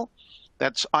the shell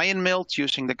that's ion milled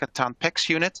using the Catan PEX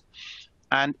unit.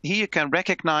 And here you can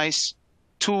recognize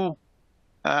two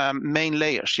main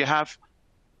layers. You have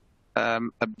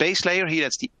a base layer here,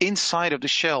 that's the inside of the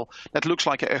shell, that looks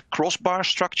like a crossbar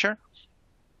structure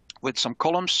with some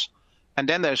columns. And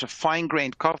then there's a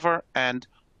fine-grained cover, and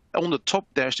on the top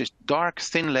there's this dark,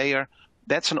 thin layer.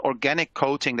 That's an organic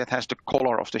coating that has the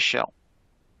color of the shell.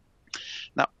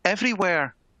 Now,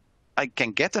 everywhere I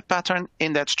can get a pattern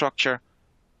in that structure,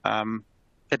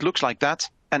 it looks like that,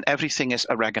 and everything is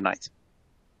aragonite.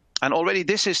 And already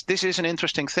this is an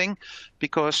interesting thing,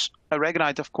 because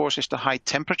aragonite, of course, is the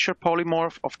high-temperature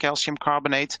polymorph of calcium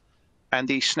carbonate, and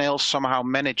these snails somehow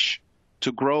manage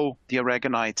to grow the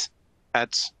aragonite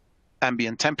at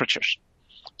ambient temperatures.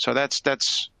 So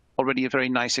that's already a very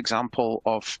nice example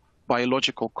of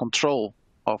biological control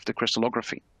of the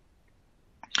crystallography.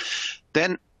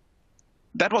 Then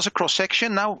that was a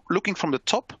cross-section. Now, looking from the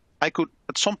top, at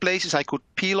some places I could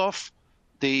peel off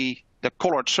the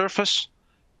colored surface,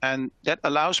 and that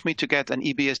allows me to get an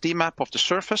EBSD map of the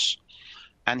surface.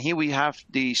 And here we have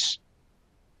these,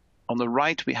 on the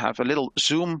right, we have a little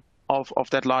zoom of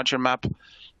that larger map.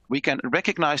 We can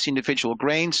recognize the individual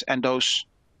grains and those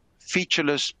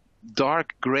featureless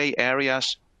dark gray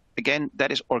areas. Again,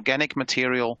 that is organic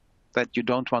material that you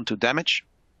don't want to damage.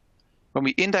 When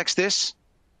we index this,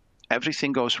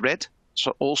 everything goes red.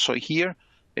 So also here,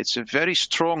 it's a very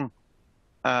strong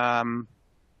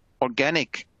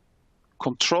organic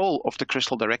control of the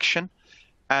crystal direction.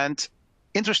 And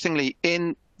interestingly,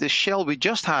 in the shell we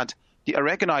just had, the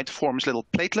aragonite forms little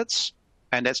platelets,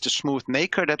 and that's the smooth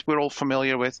nacre that we're all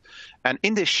familiar with. And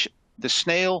in the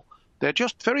snail, they're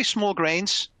just very small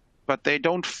grains, but they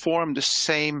don't form the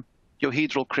same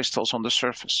euhedral crystals on the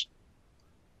surface.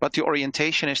 But the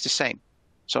orientation is the same.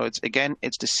 So it's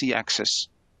the C-axis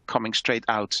coming straight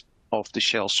out of the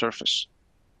shell surface.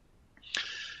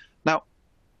 Now,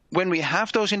 when we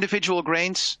have those individual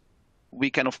grains, we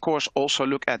can, of course, also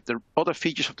look at the other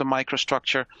features of the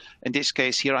microstructure. In this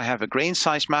case, here I have a grain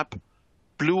size map.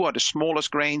 Blue are the smallest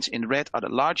grains, in red are the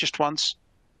largest ones.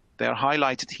 They are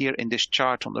highlighted here in this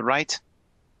chart on the right,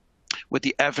 with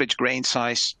the average grain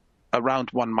size around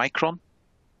 1 micron.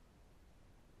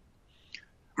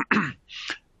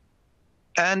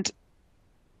 And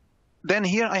then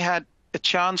here I had a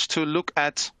chance to look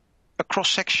at a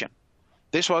cross-section.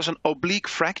 This was an oblique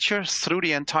fracture through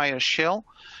the entire shell.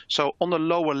 So on the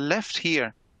lower left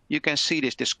here, you can see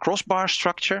this crossbar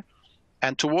structure.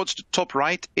 And towards the top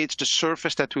right, it's the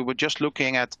surface that we were just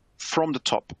looking at from the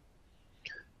top.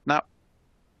 Now,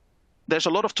 there's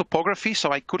a lot of topography,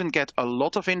 so I couldn't get a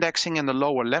lot of indexing in the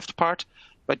lower left part.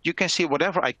 But you can see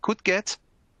whatever I could get,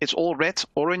 it's all red,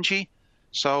 orangey.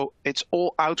 So it's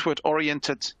all outward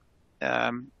oriented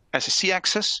as a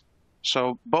Z-axis.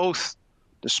 So both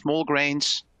the small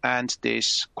grains and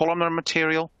this columnar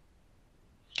material.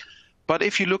 But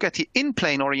if you look at the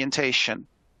in-plane orientation,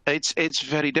 it's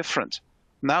very different.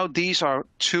 Now these are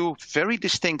two very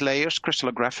distinct layers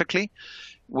crystallographically,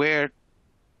 where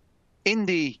in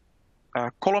the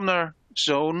columnar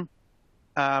zone,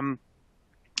 I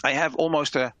have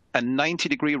almost a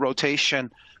 90-degree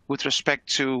rotation with respect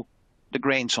to the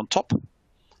grains on top.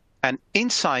 And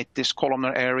inside this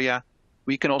columnar area,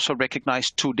 we can also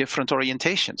recognize two different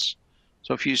orientations.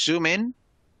 So if you zoom in,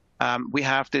 we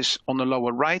have this on the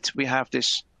lower right, we have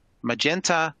this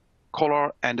magenta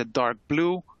color and a dark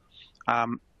blue.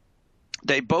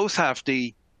 They both have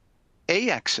the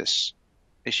A-axis,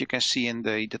 as you can see in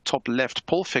the top left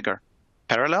pole figure,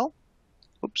 parallel.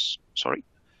 Oops, sorry.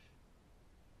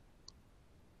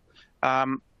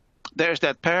 There's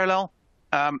that parallel,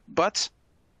 but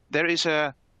there is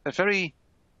a very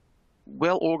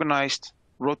well-organized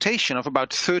rotation of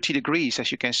about 30 degrees,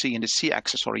 as you can see in the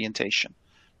Z-axis orientation,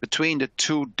 between the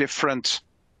two different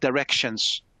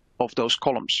directions of those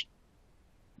columns.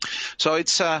 So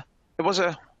it was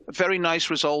a very nice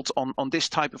result on this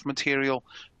type of material,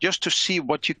 just to see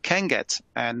what you can get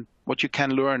and what you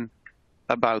can learn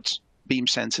about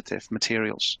beam-sensitive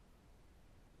materials.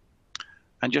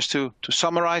 And just to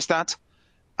summarize that,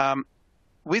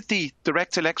 with the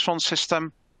direct electron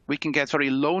system, we can get very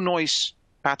low noise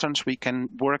patterns. We can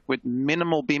work with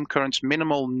minimal beam currents,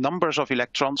 minimal numbers of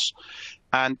electrons.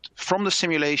 And from the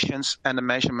simulations and the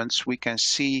measurements, we can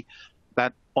see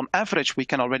that on average, we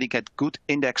can already get good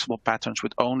indexable patterns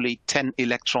with only 10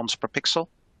 electrons per pixel.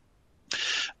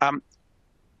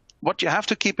 What you have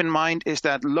to keep in mind is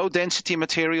that low density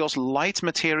materials, light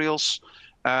materials,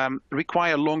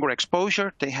 require longer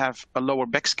exposure. They have a lower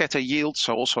backscatter yield,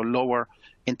 so also lower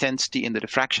intensity in the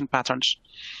diffraction patterns.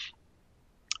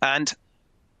 And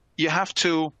you have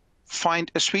to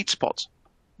find a sweet spot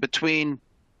between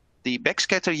the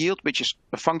backscatter yield, which is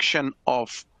a function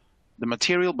of the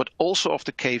material, but also of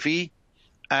the KV,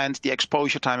 and the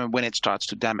exposure time and when it starts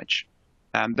to damage.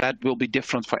 And that will be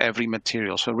different for every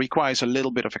material, so it requires a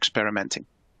little bit of experimenting.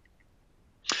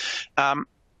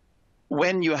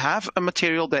 When you have a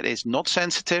material that is not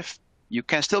sensitive, you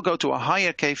can still go to a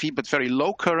higher KV, but very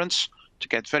low currents to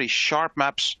get very sharp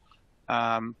maps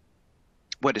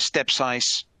where the step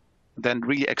size then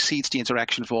really exceeds the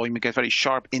interaction volume. You get very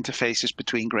sharp interfaces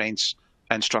between grains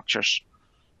and structures.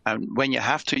 And when you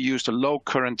have to use the low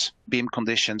current beam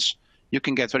conditions, you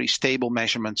can get very stable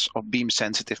measurements of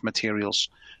beam-sensitive materials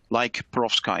like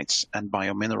perovskites and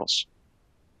biominerals.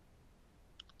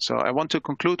 So I want to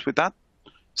conclude with that.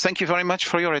 Thank you very much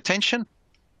for your attention.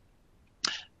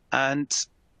 And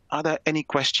are there any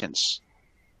questions?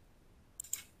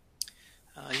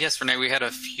 Yes, Rene, we had a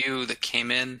few that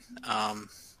came in.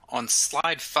 On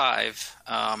slide 5,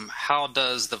 how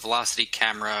does the velocity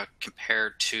camera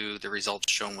compare to the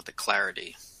results shown with the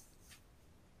clarity?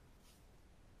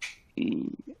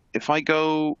 If I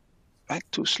go back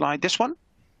to slide, this one?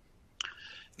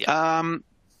 Yeah.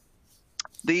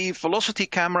 The velocity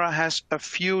camera has a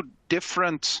few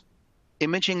different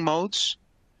imaging modes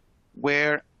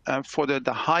where for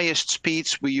the highest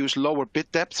speeds we use lower bit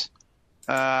depth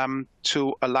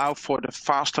to allow for the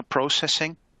faster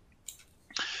processing.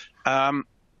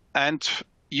 And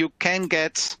you can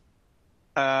get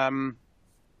the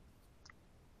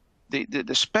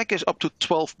spec is up to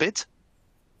 12-bit,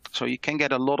 so you can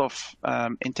get a lot of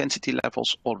intensity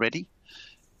levels already.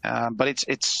 But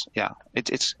it's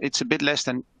a bit less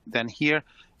than here,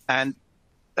 and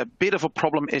a bit of a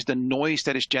problem is the noise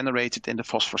that is generated in the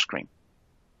phosphor screen.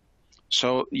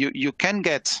 So you can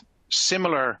get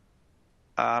similar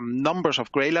numbers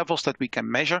of gray levels that we can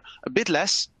measure, a bit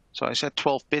less. So I said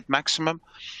 12-bit maximum,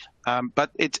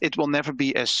 but it will never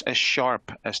be as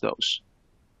sharp as those.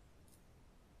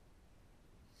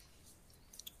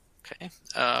 Okay.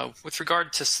 With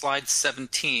regard to slide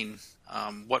 17,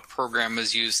 what program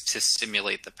was used to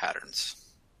simulate the patterns?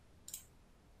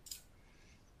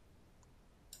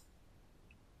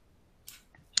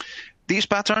 These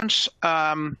patterns,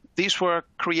 these were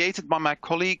created by my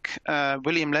colleague,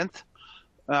 William Lent.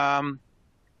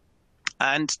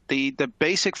 And the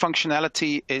basic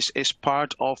functionality is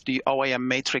part of the OAM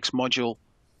matrix module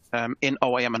in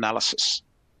OAM analysis.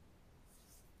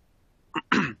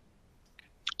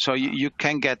 So you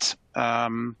can get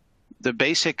the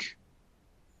basic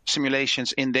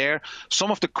simulations in there. Some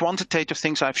of the quantitative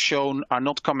things I've shown are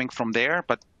not coming from there,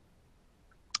 but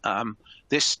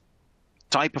this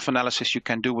type of analysis you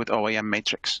can do with OAM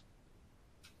matrix.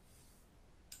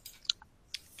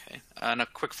 Okay, and a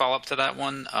quick follow-up to that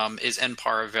one, is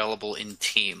NPAR available in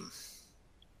Team?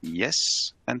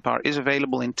 Yes, NPAR is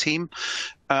available in Team.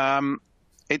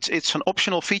 It's an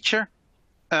optional feature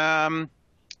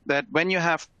that when you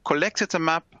have collected a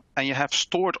map and you have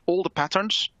stored all the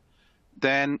patterns,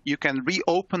 then you can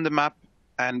reopen the map,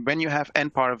 and when you have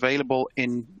NPAR available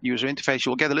in user interface,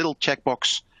 you'll get a little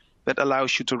checkbox that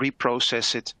allows you to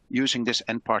reprocess it using this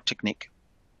NPAR technique.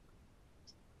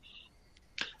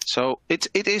 So it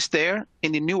is there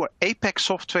in the newer Apex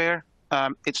software.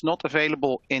 It's not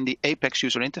available in the Apex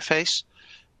user interface.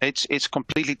 It's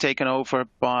completely taken over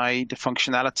by the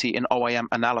functionality in OAM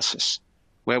analysis,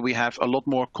 where we have a lot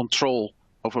more control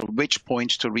over which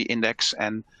points to reindex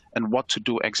and what to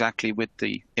do exactly with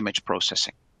the image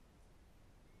processing.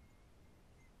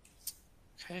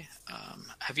 Okay.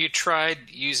 Have you tried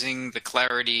using the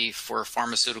clarity for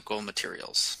pharmaceutical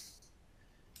materials?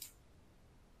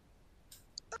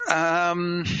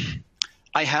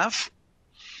 I have,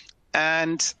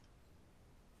 and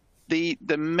the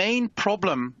main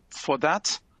problem for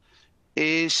that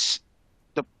is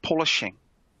the polishing.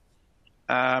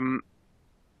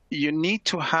 You need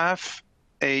to have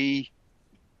a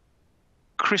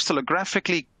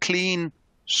crystallographically clean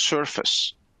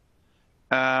surface.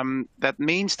 That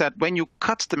means that when you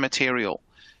cut the material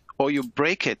or you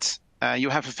break it, you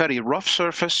have a very rough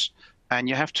surface, and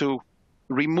you have to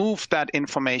remove that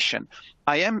information.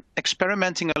 I am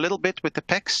experimenting a little bit with the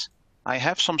PEX. I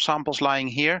have some samples lying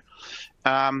here.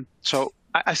 So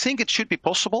I think it should be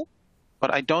possible,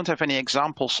 but I don't have any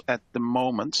examples at the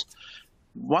moment.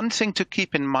 One thing to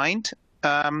keep in mind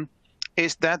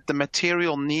is that the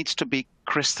material needs to be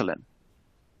crystalline.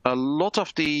 A lot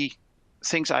of the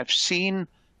things I've seen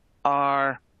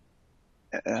are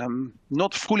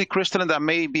not fully crystalline. There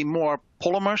may be more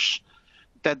polymers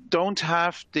that don't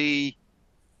have the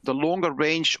longer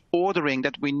range ordering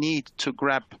that we need to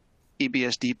grab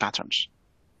EBSD patterns.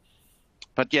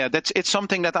 But yeah, it's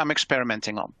something that I'm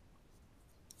experimenting on.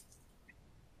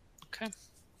 Okay.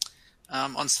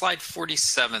 On slide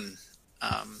 47,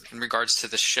 in regards to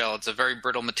the shell, it's a very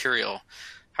brittle material.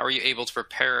 How are you able to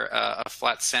prepare a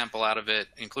flat sample out of it,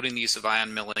 including the use of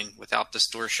ion milling, without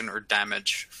distortion or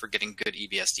damage for getting good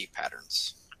EBSD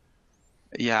patterns?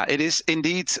 Yeah, it is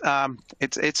indeed.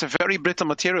 It's a very brittle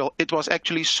material. It was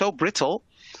actually so brittle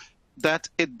that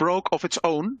it broke of its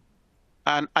own,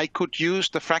 and I could use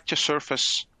the fracture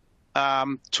surface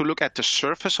to look at the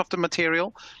surface of the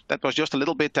material. That was just a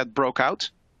little bit that broke out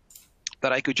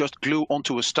that I could just glue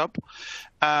onto a stub.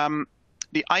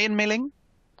 The ion milling,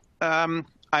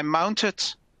 I mounted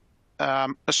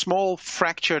a small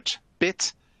fractured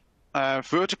bit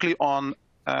vertically on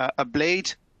a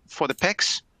blade for the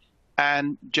PEX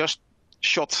and just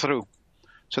shot through.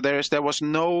 So there was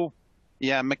no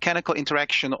mechanical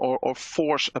interaction or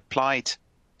force applied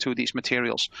to these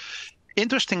materials.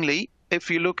 Interestingly, if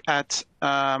you look at,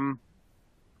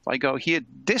 if I go here,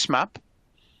 this map,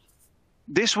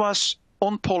 this was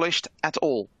unpolished at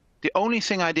all. The only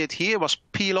thing I did here was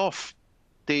peel off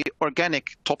the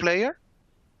organic top layer,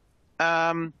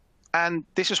 and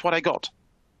this is what I got.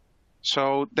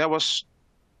 So there was,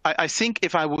 I think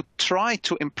if I would try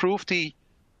to improve the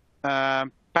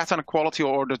pattern quality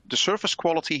or the surface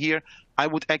quality here, I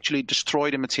would actually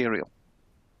destroy the material.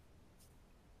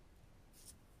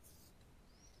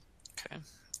 Okay.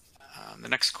 The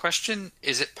next question,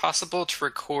 is it possible to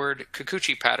record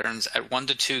Kikuchi patterns at 1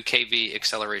 to 2 kV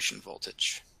acceleration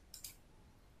voltage?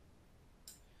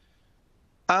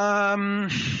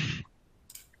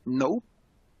 No,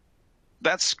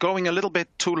 that's going a little bit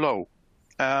too low.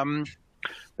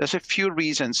 There's a few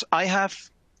reasons.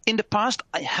 In the past,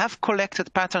 I have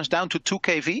collected patterns down to 2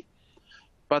 kV,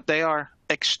 but they are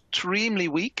extremely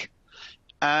weak.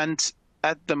 And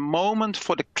at the moment,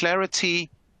 for the clarity,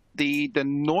 the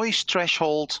noise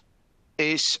threshold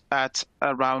is at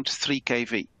around 3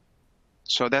 kV.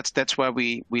 So that's where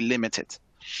we limit it.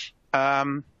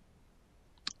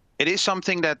 It is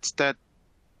something that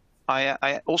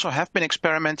I also have been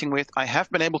experimenting with. I have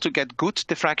been able to get good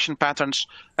diffraction patterns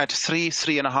at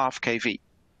 3.5 kV.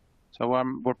 So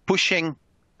we're pushing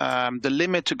the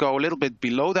limit to go a little bit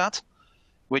below that,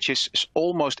 which is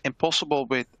almost impossible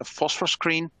with a phosphor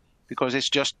screen because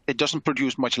it doesn't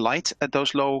produce much light at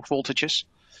those low voltages.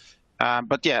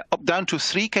 But yeah, up down to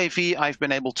 3 kV I've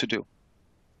been able to do.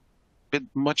 But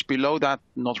much below that,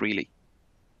 not really.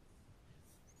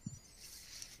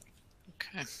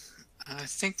 Okay, I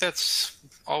think that's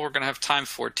all we're going to have time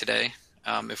for today.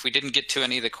 If we didn't get to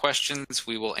any of the questions,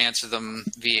 we will answer them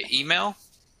via email.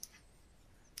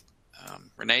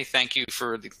 Renee, thank you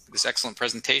for this excellent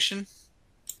presentation,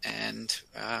 and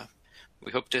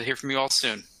we hope to hear from you all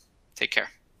soon. Take care.